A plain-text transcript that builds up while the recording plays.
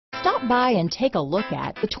Stop by and take a look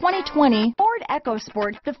at the 2020 Ford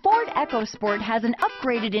EcoSport. The Ford EcoSport has an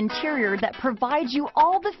upgraded interior that provides you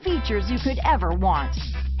all the features you could ever want.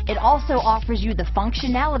 It also offers you the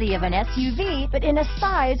functionality of an SUV, but in a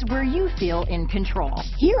size where you feel in control.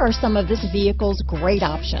 Here are some of this vehicle's great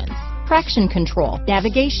options: traction control,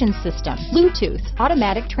 navigation system, Bluetooth,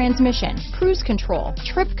 automatic transmission, cruise control,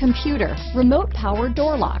 trip computer, remote power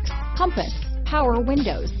door locks, compass, power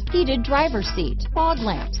windows, heated driver's seat, fog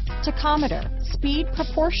lamps, tachometer, speed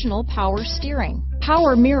proportional power steering,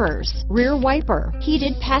 power mirrors, rear wiper,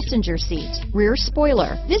 heated passenger seat, rear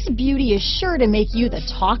spoiler. This beauty is sure to make you the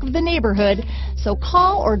talk of the neighborhood, so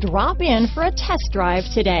call or drop in for a test drive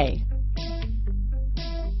today.